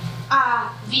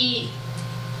 the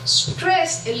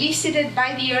stress elicited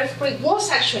by the earthquake was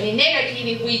actually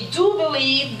negative. We do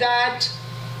believe that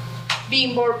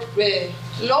being born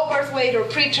low birth weight or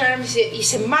preterm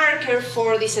is a marker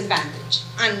for disadvantage,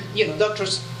 and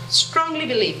doctors strongly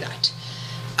believe that.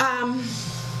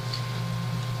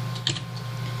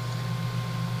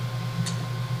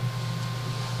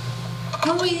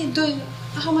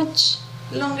 How much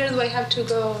longer do I have to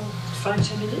go?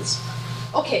 5-10 minutes.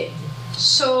 Okay,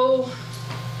 so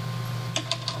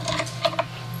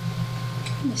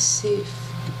let me see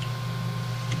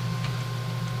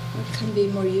what can be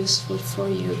more useful for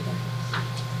you.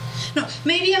 No,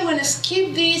 maybe I'm going to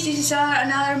skip this. This is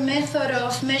another method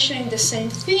of measuring the same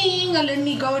thing, and let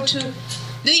me go to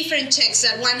the different checks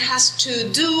that one has to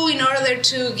do in order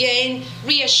to gain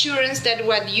reassurance that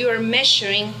what you're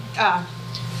measuring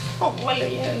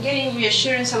getting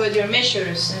reassurance about your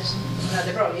measures, not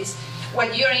the problem, is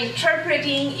what you're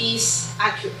interpreting is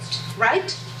accurate,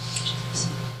 right?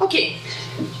 Okay,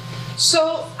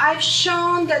 so I've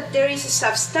shown that there is a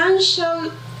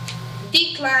substantial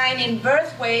decline in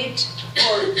birth weight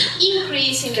or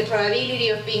increase in the probability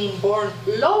of being born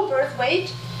low birth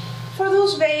weight for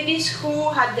those babies who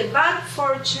had the bad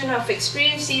fortune of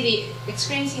experiencing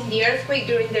the earthquake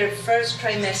during their first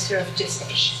trimester of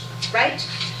gestation, right?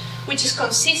 Which is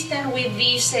consistent with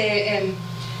this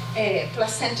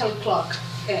placental clock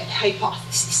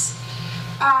hypothesis.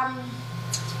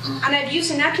 And I've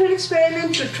used a natural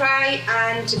experiment to try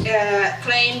and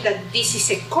claim that this is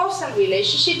a causal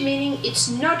relationship, meaning it's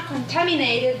not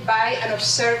contaminated by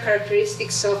unobserved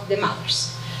characteristics of the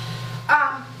mothers.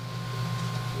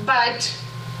 But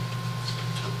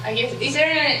I guess, is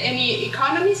there any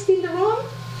economist in the room?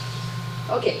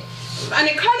 Okay. An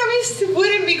economist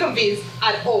wouldn't be convinced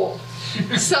at all.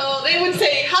 So they would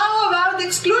say, how about the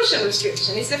exclusion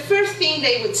restriction? It's the first thing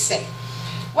they would say.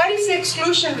 What is the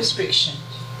exclusion restriction?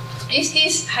 It's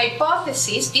this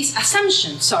hypothesis, this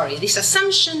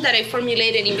assumption that I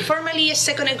formulated informally a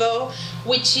second ago,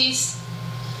 which is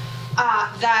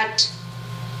that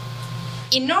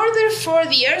in order for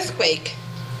the earthquake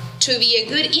to be a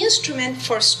good instrument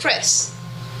for stress,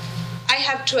 I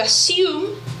have to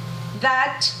assume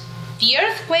that the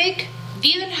earthquake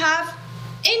didn't have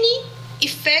any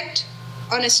effect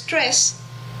on stress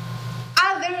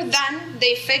other than the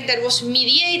effect that was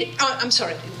mediated.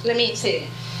 Let me say it.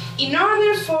 In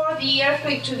order for the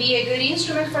earthquake to be a good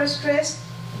instrument for stress,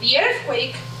 the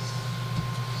earthquake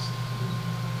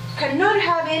cannot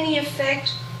have any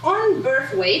effect on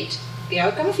birth weight, the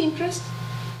outcome of interest,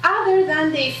 other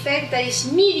than the effect that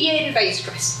is mediated by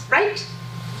stress, right?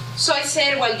 So I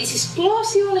said, well, this is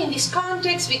plausible in this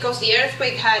context because the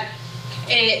earthquake had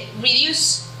a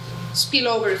reduced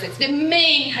spillover effect. The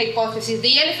main hypothesis,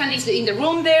 the elephant is in the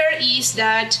room there, is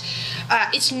that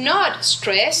it's not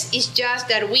stress, it's just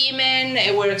that women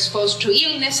were exposed to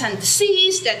illness and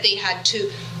disease, that they had to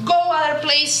go other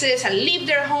places and leave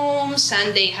their homes,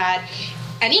 and they had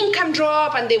an income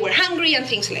drop, and they were hungry, and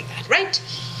things like that, right?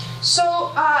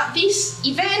 So this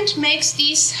event makes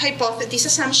this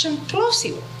assumption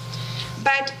plausible.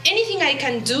 But anything I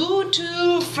can do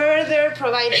to further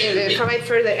provide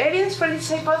further evidence for this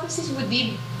hypothesis would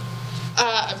be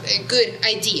a good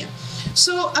idea.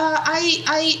 So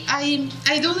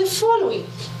I do the following.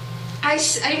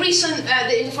 I reason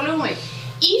in the following way.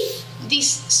 If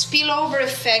these spillover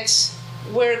effects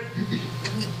were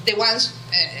the ones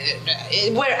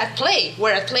were at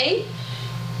play,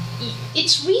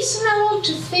 it's reasonable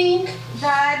to think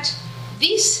that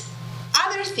these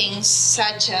other things,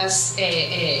 such as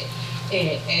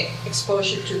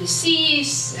exposure to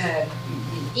disease,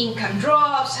 income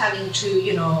drops, having to,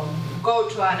 go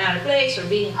to another place, or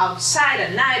being outside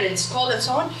at night and it's cold and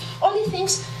so on, all these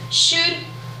things should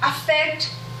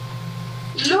affect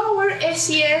lower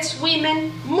SES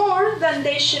women more than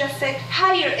they should affect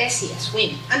higher SES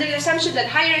women, under the assumption that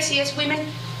higher SES women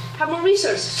have more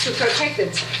resources to protect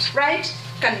themselves, right?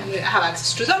 Can have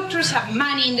access to doctors, have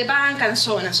money in the bank, and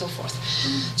so on and so forth.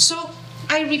 So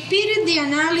I repeated the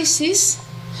analysis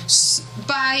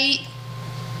by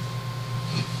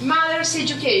mother's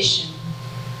education.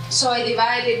 So I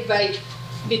divided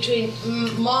between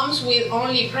moms with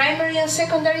only primary and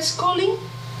secondary schooling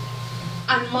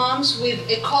and moms with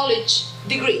a college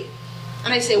degree.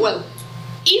 And I say, well,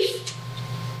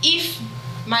 if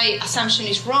my assumption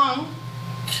is wrong,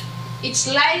 it's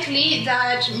likely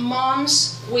that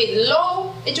moms with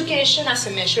low education as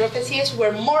a measure of SES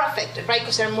were more affected, right?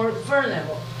 Because they're more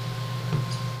vulnerable.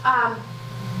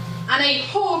 And I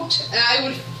hoped I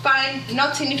would find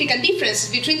not significant differences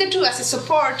between the two as a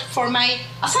support for my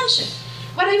assumption.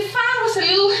 What I found was a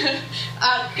little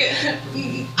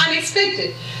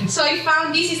unexpected. So I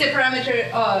found, this is the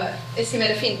parameter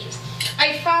estimate of interest.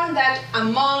 I found that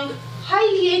among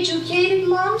highly educated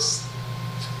moms,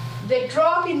 the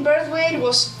drop in birth weight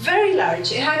was very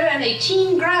large,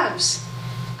 118 grams.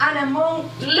 And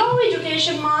among low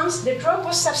education moms, the drop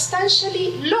was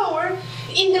substantially lower,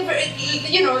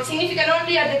 significant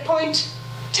only at the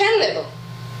 0.10 level.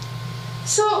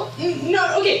 So,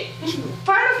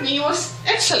 part of me was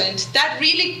excellent. That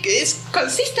really is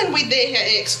consistent with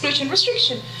the exclusion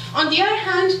restriction. On the other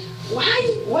hand,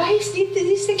 why is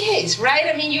this the case, right?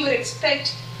 I mean, you would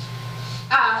expect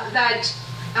that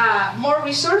more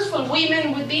resourceful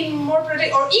women would be more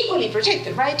protected, or equally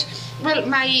protected, right? Well,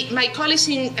 my colleagues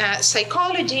in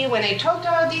psychology, when I talked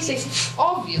about this, it's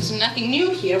obvious, nothing new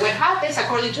here. What happens,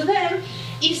 according to them,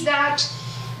 is that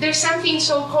there's something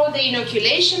so-called the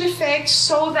inoculation effect,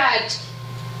 so that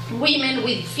women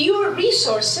with fewer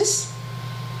resources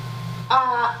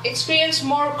experience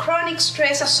more chronic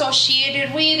stress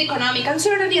associated with economic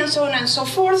uncertainty and so on and so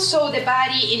forth, so the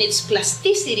body in its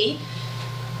plasticity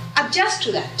adjusts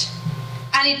to that.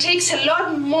 And it takes a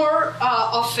lot more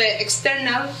of an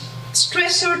external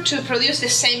stressor to produce the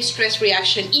same stress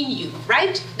reaction in you,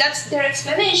 right? That's their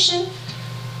explanation.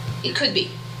 It could be.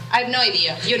 I have no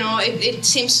idea. It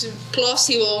seems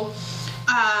plausible.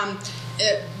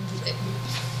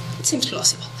 It seems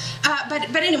plausible.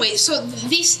 But anyway, so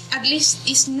this at least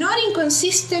is not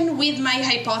inconsistent with my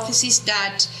hypothesis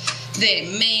that the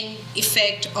main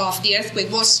effect of the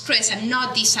earthquake was stress and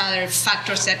not these other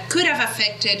factors that could have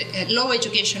affected low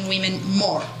education women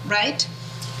more, right?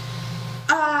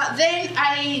 Then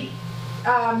I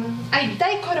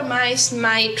dichotomize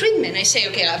my treatment. I say,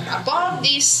 okay, above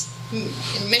this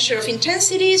measure of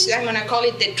intensities, I'm going to call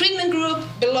it the treatment group,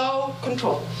 below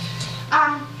control.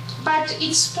 But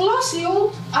it's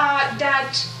plausible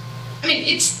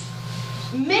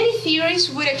many theories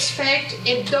would expect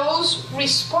a dose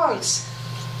response,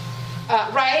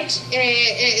 right?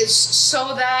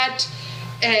 So that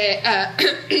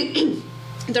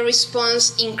the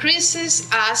response increases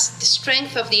as the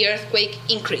strength of the earthquake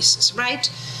increases, right?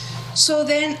 So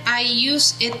then I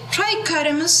use a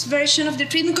trichotomous version of the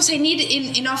treatment because I need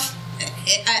a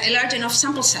large enough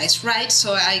sample size, right?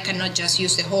 So I cannot just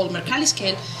use the whole Mercalli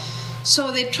scale.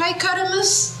 So the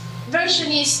trichotomous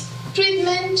version is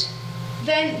treatment,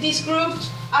 then this group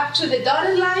up to the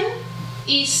dotted line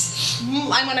is,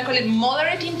 I'm going to call it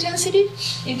moderate intensity,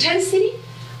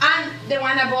 and the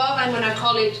one above, I'm going to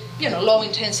call it, low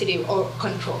intensity or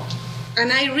control.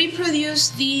 And I reproduce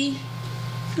the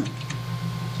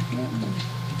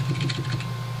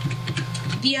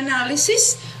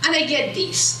analysis, and I get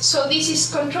this. So this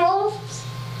is control,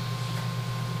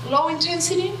 low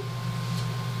intensity.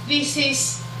 This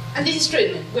is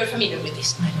treatment. We're familiar with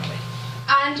this, I know already.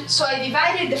 And so I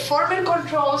divided the former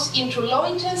controls into low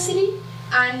intensity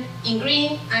and in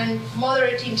green and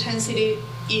moderate intensity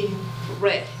in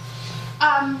red.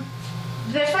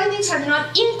 The findings are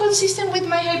not inconsistent with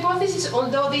my hypothesis,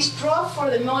 although this drop for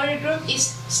the moderate group is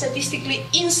statistically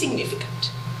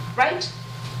insignificant, right?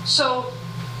 So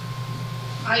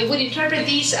I would interpret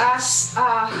this as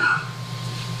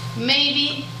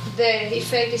maybe the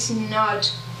effect is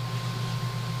not,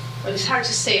 well, it's hard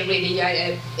to say really,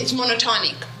 it's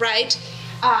monotonic, right?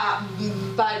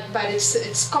 But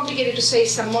it's complicated to say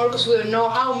some more because we don't know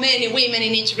how many women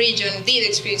in each region did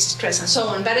experience stress and so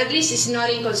on. But at least it's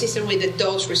not inconsistent with the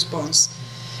dose response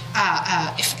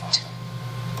effect.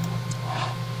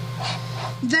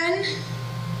 Then,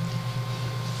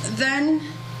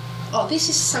 this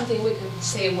is something we can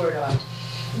say a word about.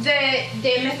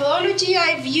 The methodology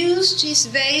I've used is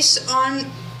based on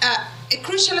a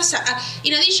crucial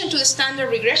in addition to the standard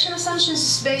regression assumptions,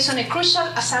 it's based on a crucial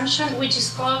assumption which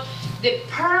is called the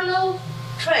parallel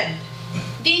trend.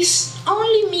 This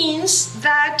only means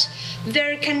that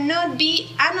there cannot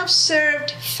be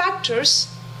unobserved factors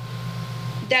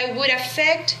that would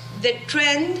affect the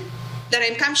trend that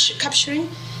I'm capturing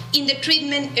in the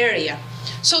treatment area.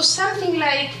 So something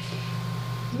like,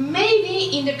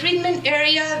 maybe in the treatment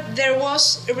area there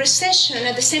was a recession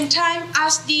at the same time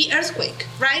as the earthquake,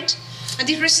 right? And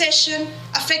this recession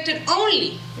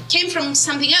came from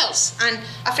something else and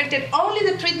affected only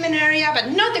the treatment area but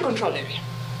not the control area.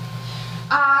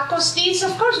 Because this,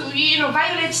 of course,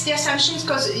 violates the assumptions,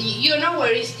 because you know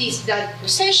where is that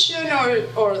recession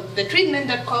or the treatment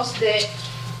that caused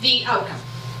the outcome.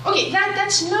 Okay,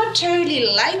 that's not terribly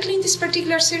likely in these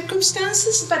particular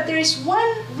circumstances, but there is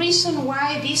one reason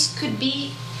why this could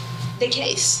be the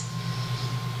case.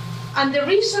 And the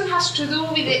reason has to do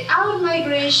with the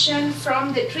out-migration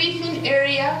from the treatment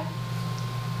area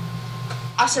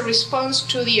as a response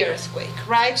to the earthquake,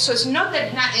 right? So it's not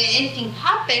that anything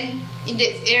happened in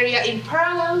the area in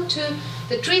parallel to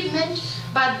the treatment,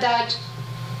 but that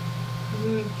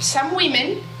some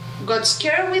women got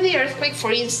scared with the earthquake,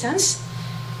 for instance,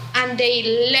 and they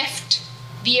left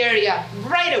the area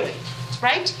right away,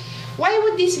 right? Why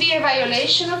would this be a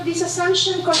violation of this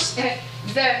assumption? Because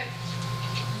the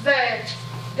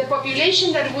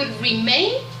population that would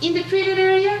remain in the treated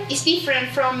area is different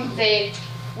from the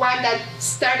one that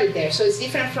started there. So it's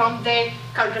different from the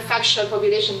counterfactual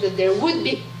population that there would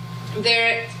be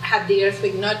there had the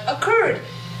earthquake not occurred.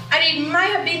 And it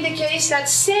might have been the case that,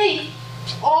 say,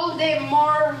 all the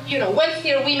more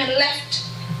wealthier women left.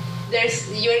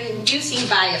 You're inducing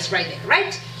bias right there,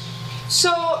 right? So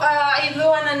I do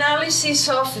an analysis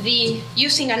of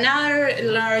using another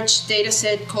large data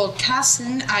set called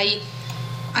CASN. I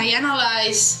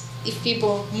analyze if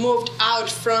people moved out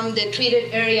from the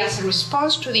treated area as a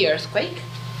response to the earthquake.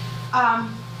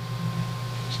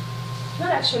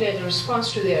 Not actually as a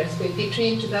response to the earthquake.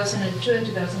 Between 2002 and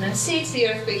 2006, the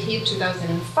earthquake hit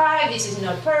 2005. This is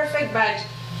not perfect, but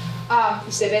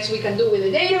it's the best we can do with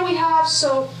the data we have.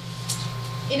 So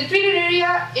in the treated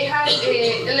area, it had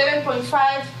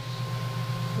 11.5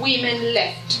 women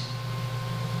left,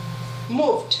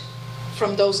 moved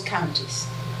from those counties.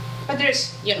 But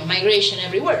there's migration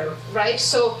everywhere, right?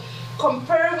 So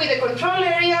compare with the control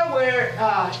area where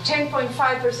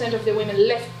 10.5% of the women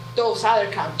left those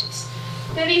other counties.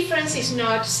 The difference is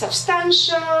not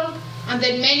substantial, and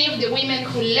then many of the women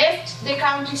who left the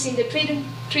counties in the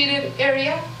treated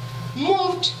area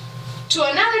moved to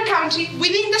another county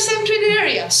within the same treated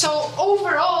area. So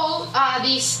overall, I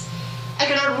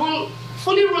cannot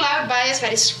fully rule out bias,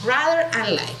 but it's rather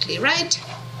unlikely, right?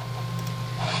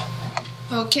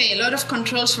 Okay, a lot of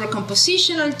controls for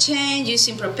compositional change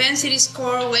using propensity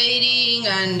score weighting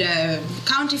and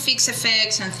county fix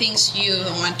effects and things you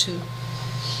don't want to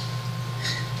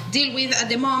deal with at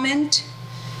the moment.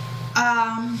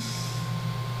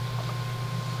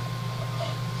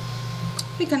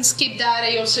 We can skip that.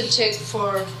 I also checked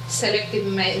for selective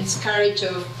miscarriage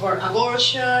or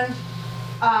abortion.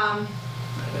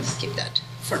 We'll skip that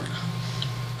for now.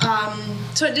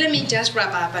 So let me just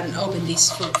wrap up and open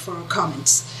this for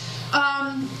comments.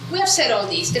 We have said all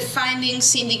this. The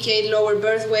findings indicate lower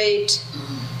birth weight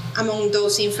among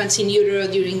those infants in utero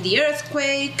during the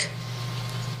earthquake.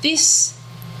 This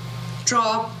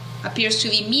drop appears to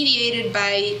be mediated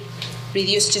by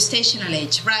reduced gestational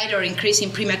age, right, or increase in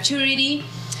prematurity.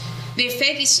 The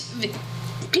effect is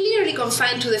clearly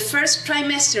confined to the first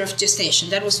trimester of gestation.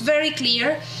 That was very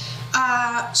clear.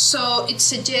 So it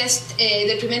suggests a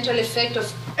detrimental effect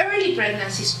of early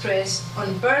pregnancy stress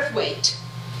on birth weight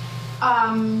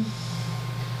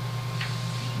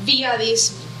via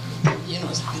this,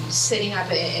 setting up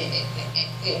a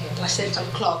placental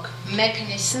clock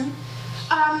mechanism.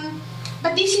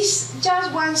 But this is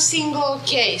just one single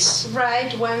case,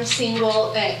 right? One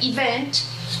single event.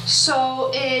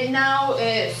 So now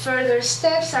further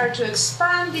steps are to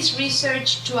expand this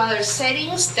research to other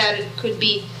settings that could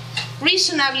be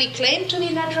reasonably claimed to be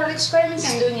natural experiments.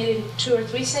 I'm doing it in 2 or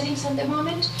 3 settings at the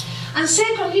moment. And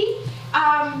secondly,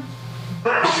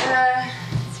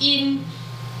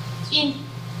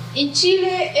 in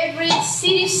Chile, every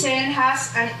citizen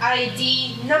has an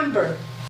ID number.